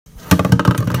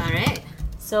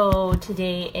So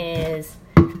today is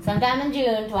sometime in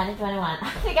June 2021. I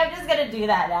think I'm just going to do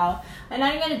that now. I'm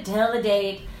not even going to tell the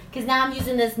date because now I'm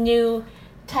using this new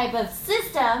type of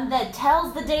system that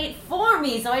tells the date for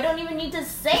me, so I don't even need to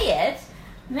say it.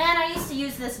 Man, I used to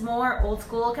use this more old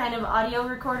school kind of audio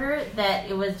recorder that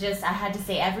it was just, I had to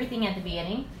say everything at the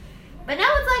beginning. But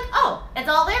now it's like, oh, it's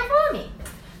all there for me.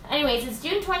 Anyways, it's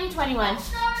June 2021,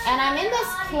 and I'm in this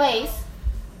place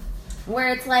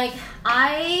where it's like,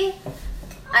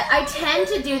 I tend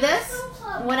to do this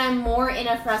when I'm more in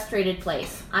a frustrated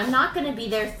place. I'm not going to be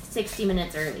there 60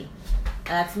 minutes early.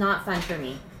 That's not fun for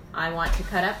me. I want to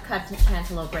cut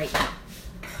cantaloupe right now.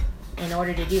 In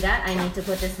order to do that, I need to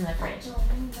put this in the fridge.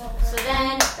 So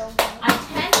then, I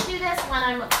tend to do this when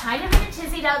I'm kind of in a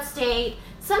tizzied out state.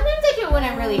 Sometimes I do it when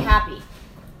I'm really happy.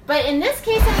 But in this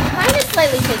case, I'm kind of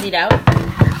slightly tizzied out.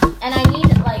 And I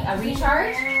need like a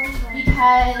recharge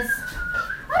because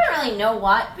I don't really know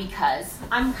what, because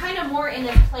I'm kind of more in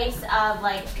this place of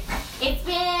like, it's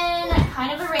been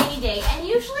kind of a rainy day. And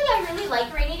usually I really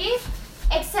like rainy days,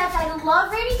 except I love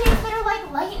rainy days that are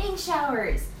like lightning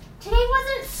showers. Today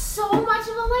wasn't so much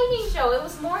of a lightning show. It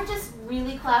was more just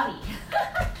really cloudy.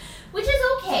 Which is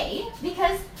okay,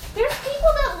 because there's people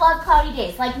that love cloudy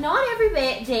days. Like, not every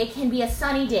day can be a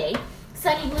sunny day,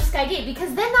 sunny blue sky day,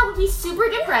 because then that would be super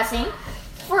depressing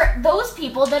for those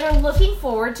people that are looking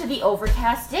forward to the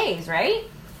overcast days, right?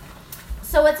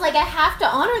 So it's like I have to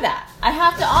honor that. I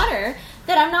have to honor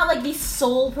that I'm not like the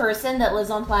sole person that lives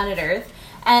on planet Earth.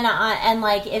 And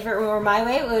like, if it were my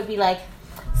way, it would be like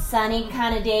sunny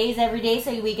kind of days every day,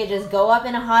 so we could just go up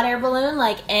in a hot air balloon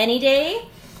like any day.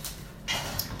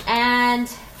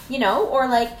 And, or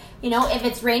like, if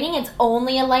it's raining, it's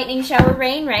only a lightning shower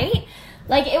rain, right?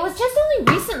 Like, it was just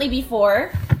only recently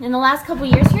before, in the last couple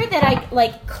years here, that I,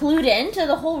 like, clued into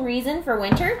the whole reason for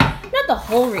winter. Not the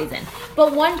whole reason,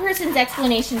 but one person's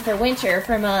explanation for winter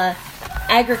from a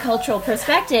agricultural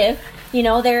perspective.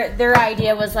 Their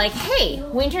idea was like, hey,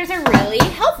 winters are really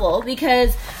helpful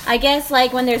because I guess,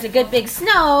 like, when there's a good big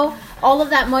snow, all of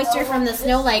that moisture from the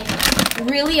snow, like,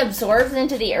 really absorbs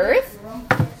into the earth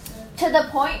to the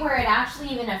point where it actually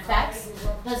even affects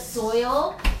the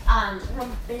soil,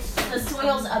 the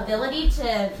soil's ability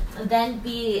to then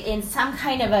be in some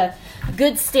kind of a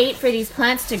good state for these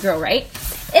plants to grow, right?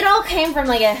 It all came from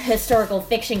like a historical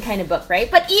fiction kind of book, right?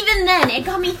 But even then, it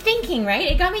got me thinking, right?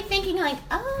 It got me thinking like,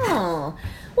 oh,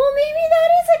 well, maybe that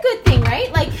is a good thing,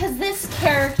 right? Like, because this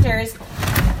character's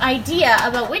idea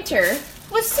about winter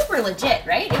was super legit,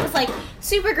 right? It was like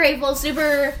super grateful,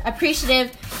 super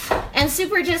appreciative, and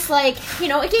super just like,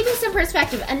 it gave me some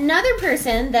perspective. Another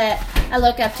person that I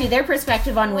look up to, their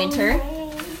perspective on winter,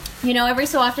 every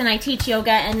so often I teach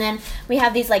yoga, and then we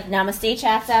have these like namaste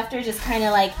chats after, just kind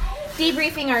of like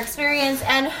debriefing our experience.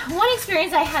 And one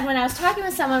experience I had when I was talking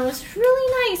with someone was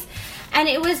really nice, and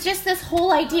it was just this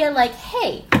whole idea like,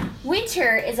 hey,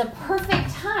 winter is a perfect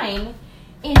time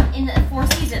in the four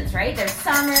seasons, right? There's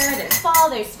summer, there's fall,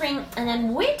 there's spring, and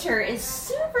then winter is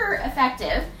super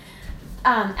effective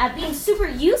at being super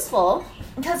useful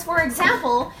because, for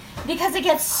example, because it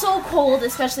gets so cold,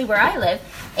 especially where I live,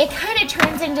 it kind of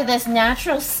turns into this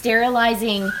natural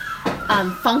sterilizing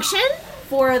function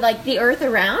for like the earth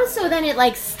around. So then it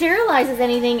like sterilizes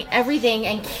everything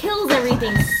and kills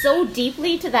everything so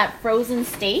deeply to that frozen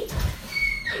state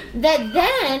that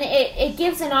then it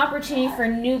gives an opportunity for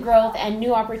new growth and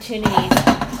new opportunities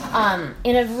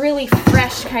in a really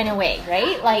fresh kind of way,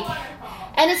 right? Like,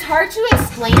 and it's hard to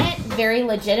explain it very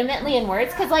legitimately in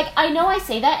words because, like, I know I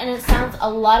say that and it sounds a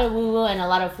lot of woo-woo and a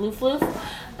lot of floof,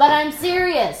 but I'm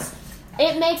serious.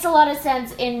 It makes a lot of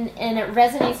sense and it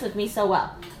resonates with me so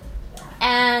well.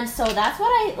 And so that's what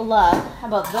I love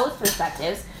about those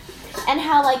perspectives and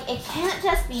how, like, it can't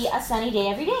just be a sunny day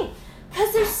every day.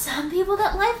 Because there's some people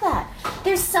that like that.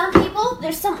 There's some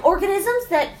organisms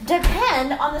that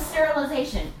depend on the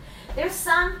sterilization. There's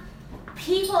some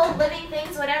people, living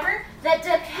things, whatever, that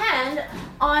depend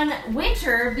on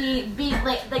winter be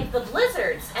like the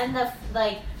blizzards and the,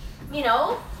 like, even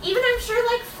I'm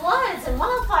sure like floods and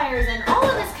wildfires and all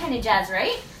of this kind of jazz,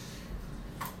 right?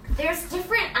 There's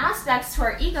different aspects to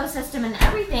our ecosystem and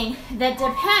everything that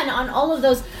depend on all of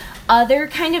those other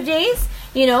kind of days.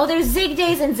 There's zig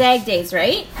days and zag days,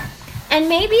 right? And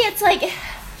maybe it's like,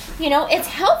 it's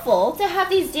helpful to have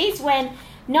these days when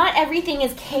not everything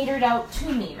is catered out to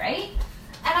me, right?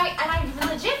 And I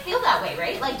legit feel that way,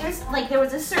 right? Like there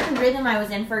was a certain rhythm I was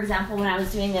in, for example, when I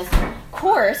was doing this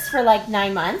course for like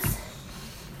 9 months.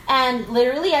 And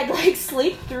literally I'd like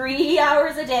sleep 3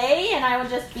 hours a day and I would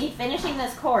just be finishing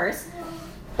this course.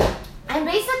 And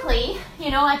basically,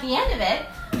 at the end of it,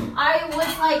 I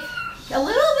was like, a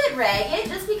little bit ragged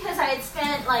just because I had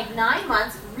spent like 9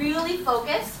 months really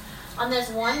focused on this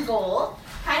one goal,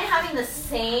 kind of having the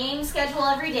same schedule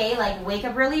every day, like wake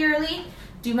up really early,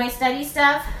 do my study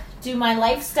stuff, do my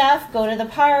life stuff, go to the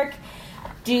park,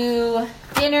 do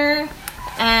dinner,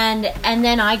 and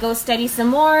then I go study some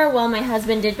more while my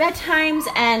husband did bedtimes.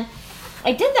 And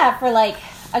I did that for like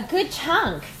a good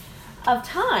chunk of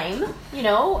time, you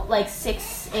know, like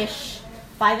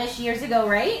 5-ish years ago,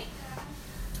 right?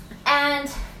 And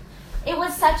it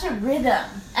was such a rhythm,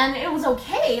 and it was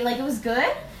okay, like it was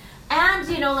good. And,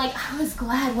 you know, like I was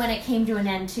glad when it came to an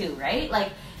end too, right?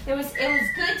 Like it was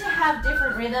good to have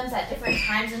different rhythms at different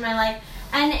times in my life.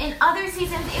 And in other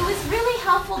seasons, it was really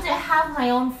helpful to have my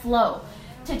own flow,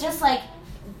 to just like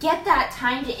get that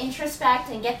time to introspect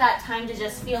and get that time to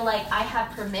just feel like I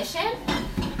have permission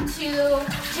to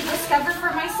discover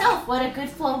for myself what a good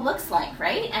flow looks like,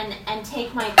 right? And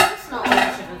take my personal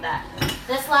ownership of that.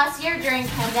 This last year during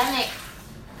pandemic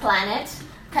planet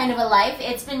kind of a life,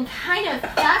 it's been kind of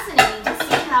fascinating to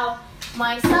see how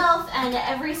myself and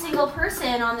every single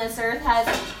person on this earth has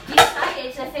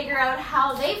decided to figure out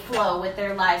how they flow with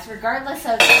their lives, regardless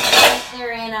of if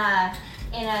they're in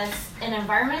an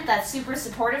environment that's super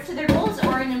supportive to their goals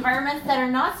or an environment that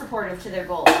are not supportive to their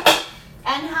goals.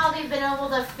 And how they've been able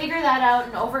to figure that out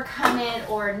and overcome it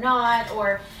or not,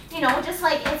 or, you know, just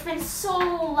like it's been so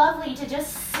lovely to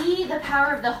just see the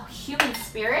power of the human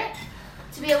spirit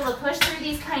to be able to push through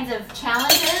these kinds of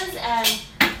challenges and,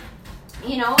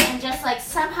 you know, and just like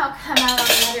somehow come out on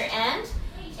the other end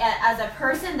as a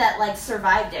person that like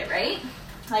survived it, right?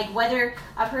 Like whether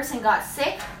a person got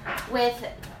sick with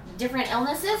different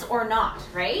illnesses or not,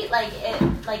 right? Like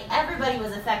everybody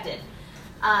was affected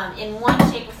in one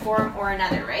shape or form or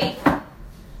another, right?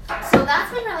 So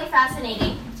that's been really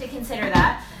fascinating to consider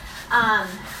that.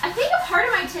 I think a part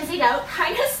of my tizzied out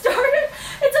kind of started,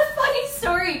 it's a funny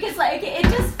story because like it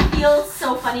just feels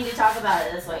so funny to talk about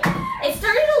it this way. It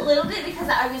started a little bit because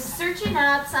I was searching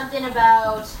up something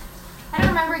about, I don't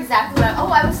remember exactly what,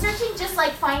 I was searching just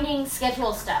like finding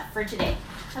schedule stuff for today.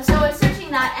 So I was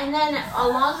searching that, and then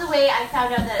along the way I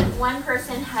found out that one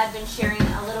person had been sharing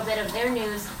a little bit of their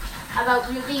news about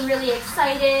being really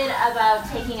excited about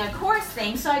taking a course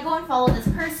thing. So I go and follow this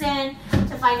person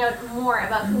to find out more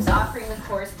about who's offering the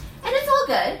course. And it's all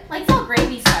good. Like, it's all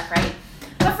gravy stuff, right?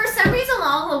 But for some reason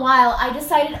along the while, I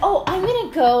decided, I'm going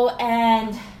to go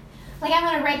and, like, I'm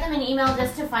going to write them an email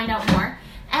just to find out more.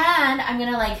 And I'm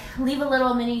going to, like, leave a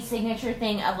little mini signature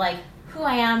thing of, like, who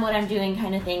I am, what I'm doing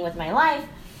kind of thing with my life.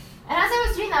 And as I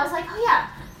was doing that, I was like,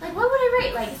 like, what would I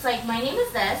write? Like, it's like, my name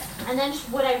is this, and then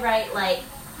would I write, like,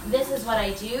 this is what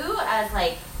I do as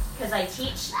like, because I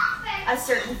teach a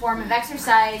certain form of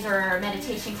exercise or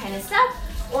meditation kind of stuff,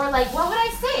 or like, what would I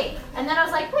say? And then I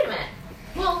was like, wait a minute,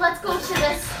 well, let's go to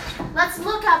this, let's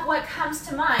look up what comes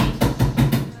to mind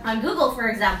on Google, for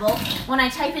example, when I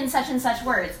type in such and such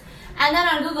words. And then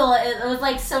on Google, it was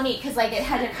like so neat, because like it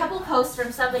had a couple posts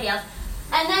from somebody else,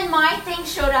 and then my thing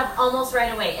showed up almost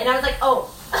right away, and I was like,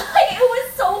 like, it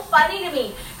was so funny to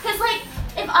me, because like,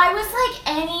 if I was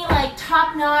like any like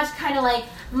top-notch kind of like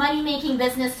money-making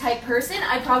business type person,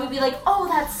 I'd probably be like,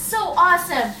 that's so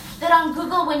awesome that on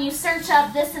Google when you search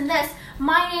up this and this,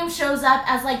 my name shows up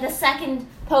as like the second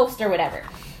post or whatever.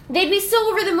 They'd be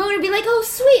so over the moon and be like,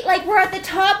 sweet, like we're at the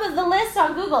top of the list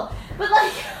on Google. But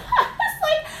like,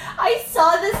 I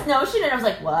saw this notion and I was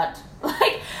like, what?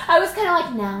 Like, I was kind of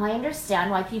like, now I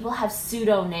understand why people have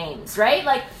pseudo names, right?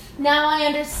 Like, now I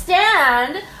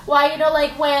understand why, you know,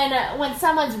 like when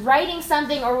someone's writing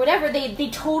something or whatever, they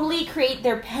totally create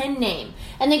their pen name.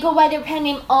 And they go by their pen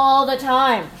name all the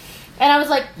time. And I was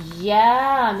like,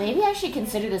 yeah, maybe I should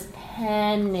consider this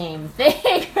pen name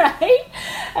thing, right?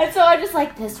 And so I'm just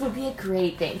like, this would be a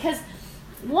great thing. Because,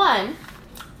 one,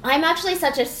 I'm actually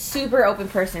such a super open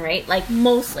person, right? Like,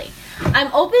 mostly.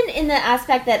 I'm open in the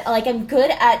aspect that, like, I'm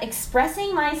good at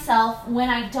expressing myself when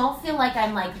I don't feel like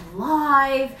I'm, like,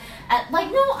 live. I'm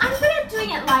good at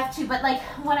doing it live, too, but, like,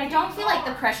 when I don't feel like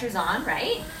the pressure's on,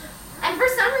 right? And for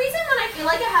some reason, when I feel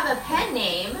like I have a pen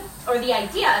name, or the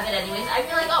idea of it anyways, I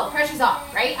feel like, pressure's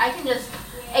off, right? I can just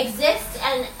exist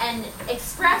and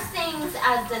express things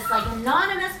as this, like,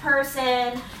 anonymous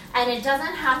person, and it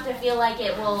doesn't have to feel like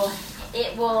it will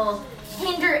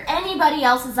hinder anybody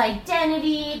else's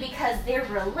identity because they're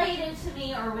related to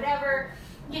me or whatever,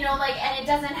 you know, like, and it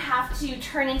doesn't have to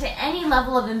turn into any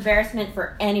level of embarrassment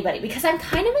for anybody, because I'm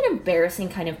kind of an embarrassing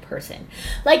kind of person.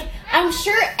 Like, I'm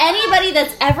sure anybody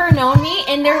that's ever known me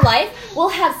in their life will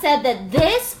have said that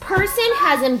this person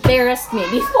has embarrassed me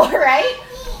before, right?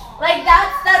 Like,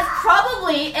 that's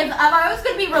probably, if I was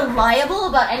going to be reliable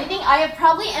about anything, I have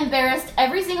probably embarrassed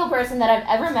every single person that I've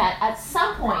ever met at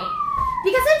some point.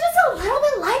 Because I'm just a little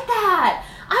bit like that.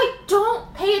 I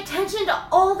don't pay attention to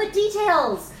all the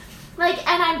details. Like,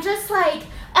 and I'm just like,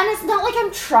 and it's not like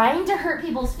I'm trying to hurt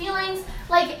people's feelings.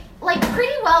 Like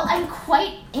pretty well, I'm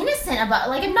quite innocent about it.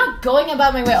 Like, I'm not going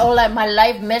about my way, oh, like, my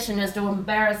life mission is to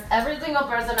embarrass every single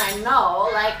person I know.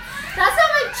 Like, that's not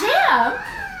my jam.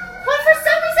 But for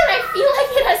some reason, I feel like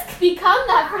it has become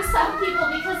that for some people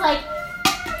because, like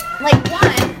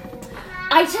one,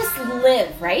 I just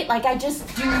live, right? Like, I just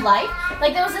do life.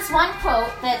 Like, there was this one quote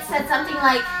that said something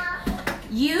like,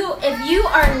 if you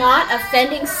are not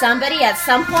offending somebody at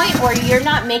some point, or you're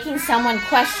not making someone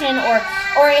question,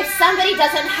 or if somebody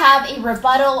doesn't have a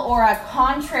rebuttal or a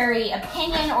contrary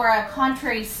opinion or a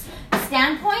contrary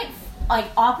standpoint, like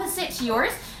opposite to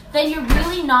yours, then you're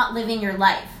really not living your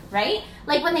life, right?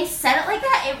 Like, when they said it like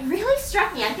that, it really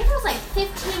struck me. I think I was like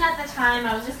 15 at the time.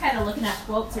 I was just kind of looking at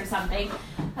quotes or something.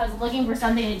 I was looking for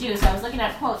something to do, so I was looking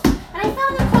at quotes. And I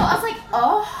found the quote. I was like,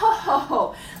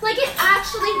 oh. Like, it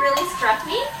actually really struck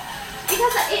me.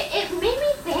 Because it made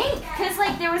me think. Because,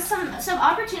 like, there was some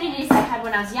opportunities I had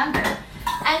when I was younger.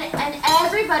 And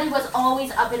everybody was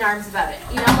always up in arms about it.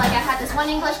 You know, like, I had this one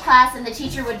English class, and the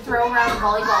teacher would throw around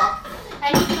volleyball.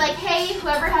 And he'd be like, hey,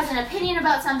 whoever has an opinion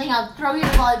about something, I'll throw you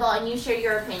the volleyball and you share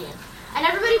your opinion. And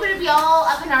everybody would be all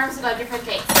up in arms about different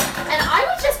things. And I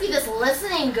would just be this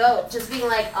listening goat, just being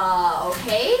like,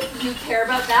 okay, you care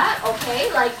about that?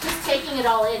 Okay, like, just taking it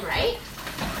all in, right?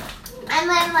 And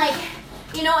then, like,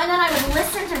 you know, and then I would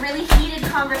listen to really heated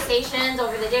conversations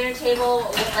over the dinner table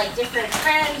with, like, different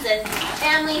friends and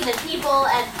families and people,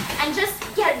 and just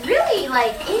get really,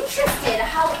 like, interested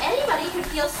how anybody could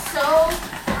feel so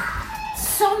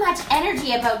much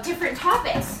energy about different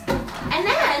topics. And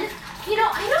then, you know,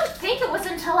 I don't think it was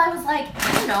until I was like,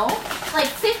 I don't know, like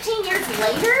 15 years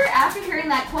later after hearing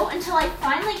that quote until I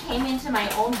finally came into my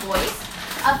own voice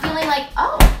of feeling like,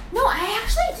 oh, no, I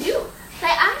actually do.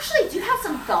 I actually do have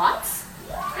some thoughts.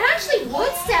 I actually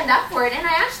would stand up for it, and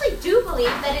I actually do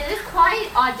believe that it is quite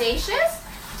audacious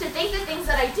to think the things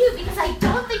that I do, because I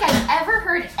don't think I've ever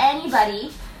heard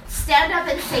anybody stand up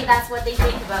and say that's what they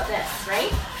think about this,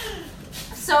 right?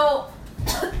 So,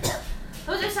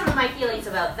 those are some of my feelings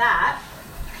about that.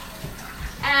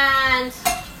 And,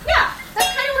 yeah,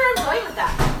 that's kind of where I'm going with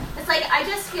that. It's like, I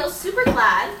just feel super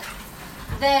glad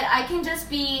that I can just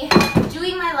be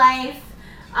doing my life,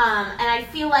 and I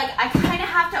feel like I kind of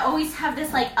have to always have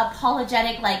this, like,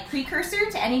 apologetic, like, precursor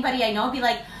to anybody I know, be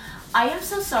like, I am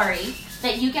so sorry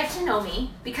that you get to know me,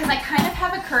 because I kind of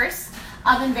have a curse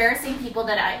of embarrassing people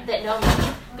that know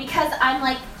me, because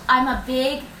I'm a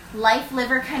big life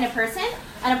liver kind of person,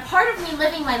 and a part of me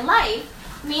living my life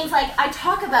means, like, I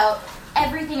talk about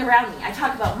everything around me. I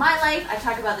talk about my life, I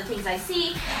talk about the things I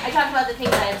see, I talk about the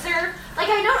things I observe. Like,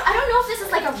 I don't know if this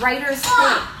is like a writer's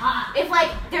thing. If,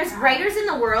 like, there's writers in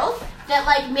the world that,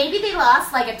 like, maybe they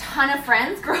lost, like, a ton of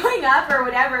friends growing up or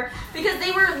whatever, because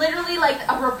they were literally, like,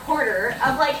 a reporter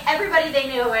of, like, everybody they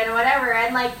knew and whatever,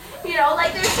 and, like, you know,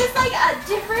 like, there's just, like, a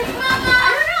different, I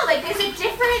don't know, like, there's a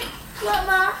different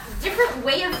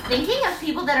way of thinking of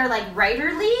people that are, like,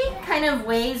 writerly kind of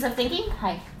ways of thinking.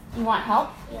 Hi. You want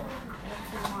help? Yeah.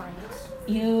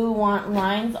 You want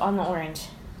lines on the orange.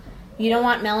 You don't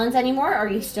want melons anymore, or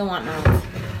you still want melons?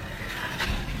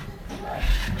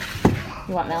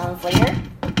 You want melons later? I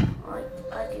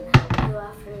can help you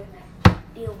after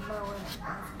you melons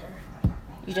after.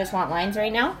 You just want lines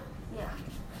right now? Yeah.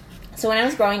 So when I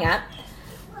was growing up,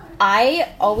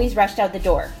 I always rushed out the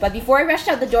door. But before I rushed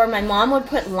out the door, my mom would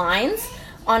put lines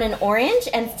on an orange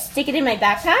and stick it in my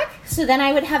backpack. So then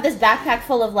I would have this backpack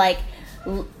full of, like,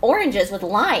 oranges with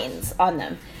lines on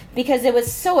them, because it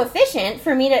was so efficient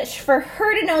for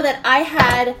her to know that I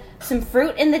had some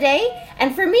fruit in the day,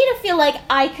 and for me to feel like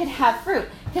I could have fruit.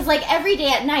 Because, like, every day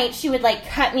at night, she would, like,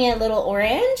 cut me a little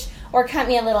orange or cut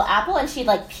me a little apple, and she'd,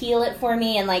 like, peel it for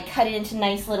me and, like, cut it into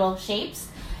nice little shapes.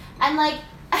 And, like,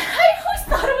 I always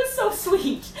thought it was so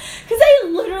sweet, because I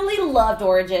literally loved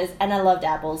oranges and I loved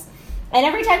apples. And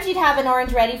every time she'd have an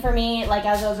orange ready for me, like,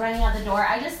 as I was running out the door,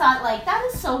 I just thought, like, that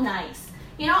is so nice.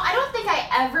 You know, I don't think I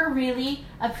ever really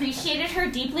appreciated her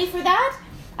deeply for that.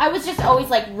 I was just always,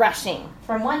 like, rushing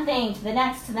from one thing to the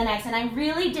next, and I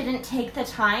really didn't take the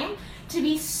time to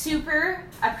be super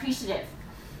appreciative.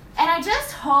 And I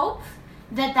just hope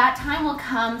that that time will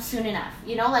come soon enough.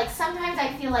 You know, like, sometimes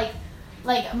I feel like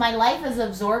my life is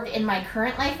absorbed in my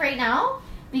current life right now,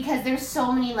 because there's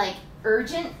so many, like,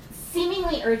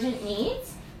 seemingly urgent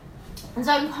needs. And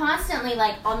so I'm constantly,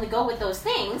 like, on the go with those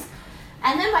things.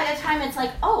 And then by the time it's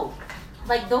like, oh,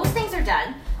 like those things are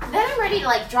done, then I'm ready to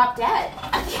like drop dead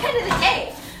at the end of the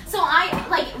day. So I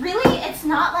like really, it's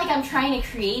not like I'm trying to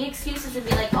create excuses and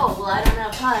be like, oh well, I don't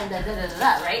have time, da da da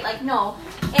da, da, right? Like no,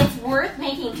 it's worth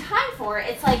making time for.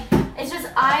 It's like it's just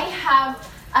I have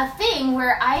a thing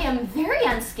where I am very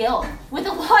unskilled with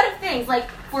a lot of things, like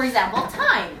for example,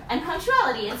 time and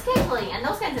punctuality and scheduling and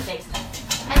those kinds of things.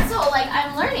 And so like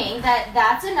I'm learning that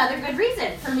that's another good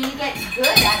reason for me to get good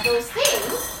at those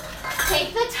things.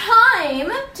 Take the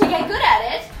time to get good at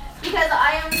it, because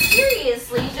I am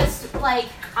seriously just like,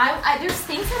 there's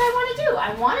things that I want to do.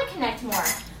 I want to connect more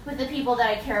with the people that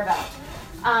I care about.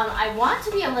 I want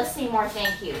to be able to say more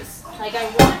thank yous. Like I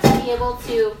want to be able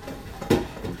to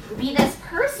be this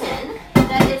person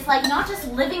that is like not just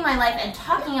living my life and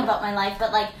talking about my life,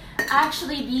 but like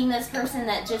actually being this person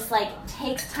that just like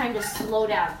takes time to slow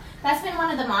down. That's been one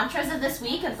of the mantras of this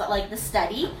week, of like the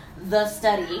study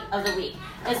of the week.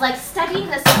 Is like studying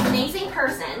this amazing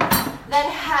person that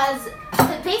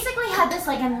basically had this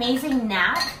like amazing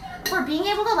knack for being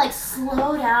able to like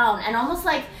slow down and almost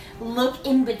like look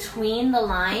in between the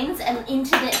lines and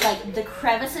into the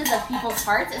crevices of people's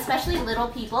hearts, especially little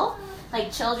people,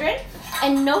 like children,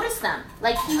 and notice them.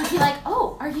 Like he would be like,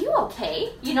 oh, are you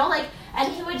okay? You know, like,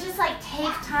 and he would just like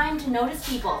take time to notice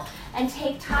people and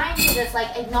take time to just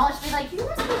like acknowledge, be like, you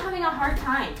must be having a hard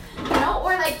time, you know,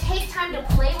 or like take time to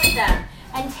play with them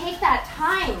and take that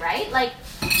time, right? Like,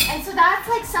 and so that's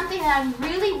like something that I'm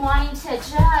really wanting to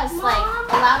just like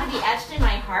allow to be etched in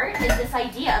my heart, is this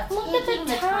idea of taking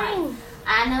the time.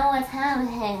 I know what time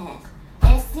it is.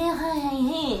 It's still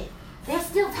here. There's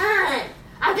still time.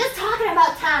 I'm just talking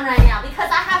about time right now because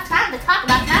I have time to talk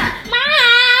about time.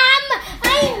 Mom,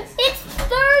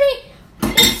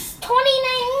 it's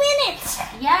 29 minutes.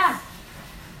 Yeah.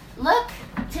 Look,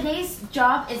 today's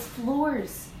job is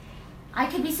floors. I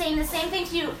could be saying the same thing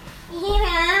to you.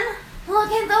 Eden,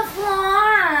 look at the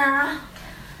floor.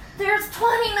 There's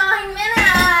 29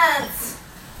 minutes.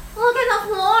 Look at the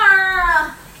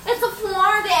floor. It's a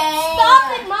floor day.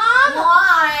 Stop it, Mom.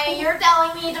 Why? You're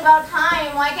telling me about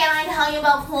time. Why can't I tell you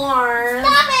about floors?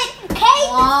 Stop it. Hey,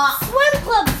 swim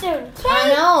club soon. Okay? I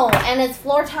know, and it's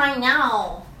floor time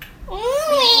now.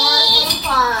 Swim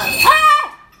club.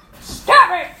 Ah! Stop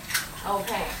it.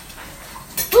 Okay.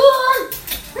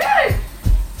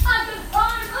 I've been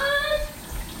fine,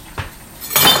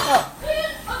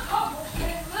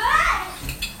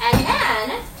 And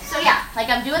then, so yeah, like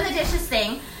I'm doing the dishes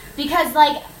thing because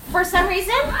like for some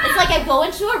reason, it's like I go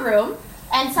into a room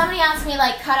and somebody asks me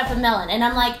like cut up a melon and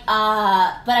I'm like,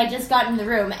 but I just got in the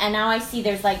room and now I see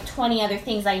there's like 20 other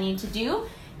things I need to do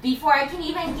before I can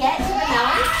even get to the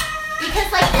melon,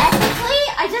 because like ethically,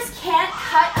 I just can't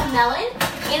cut a melon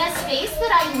in a space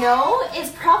that I know is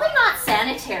probably not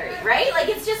sanitary, right? Like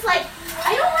it's just like,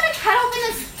 I don't want to cut open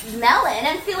this melon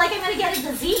and feel like I'm going to get a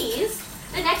disease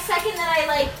the next second that I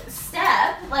like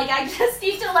step. Like I just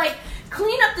need to like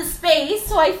clean up the space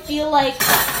so I feel like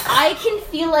I can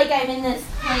feel like I'm in this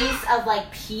place of like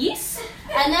peace,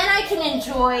 and then I can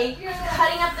enjoy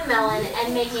cutting up the melon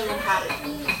and making it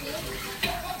happen.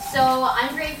 So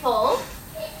I'm grateful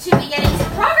to be getting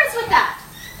some progress with that.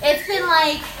 It's been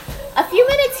like a few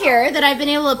minutes here that I've been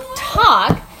able to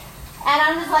talk, and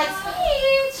I'm just like,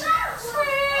 sweet,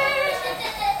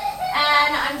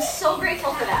 and I'm so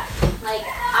grateful for that. Like,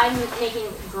 I'm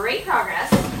making great progress.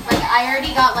 Like, I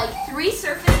already got like 3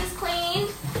 surfaces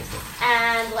cleaned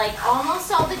and like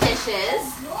almost all the dishes.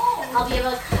 I'll be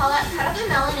able to cut up the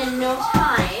melon in no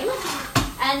time.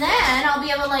 And then I'll be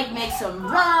able to like make some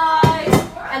rice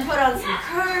and put on some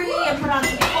curry and put on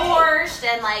some borscht,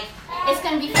 and like, it's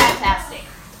going to be fantastic.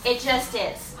 It just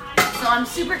is. So I'm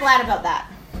super glad about that.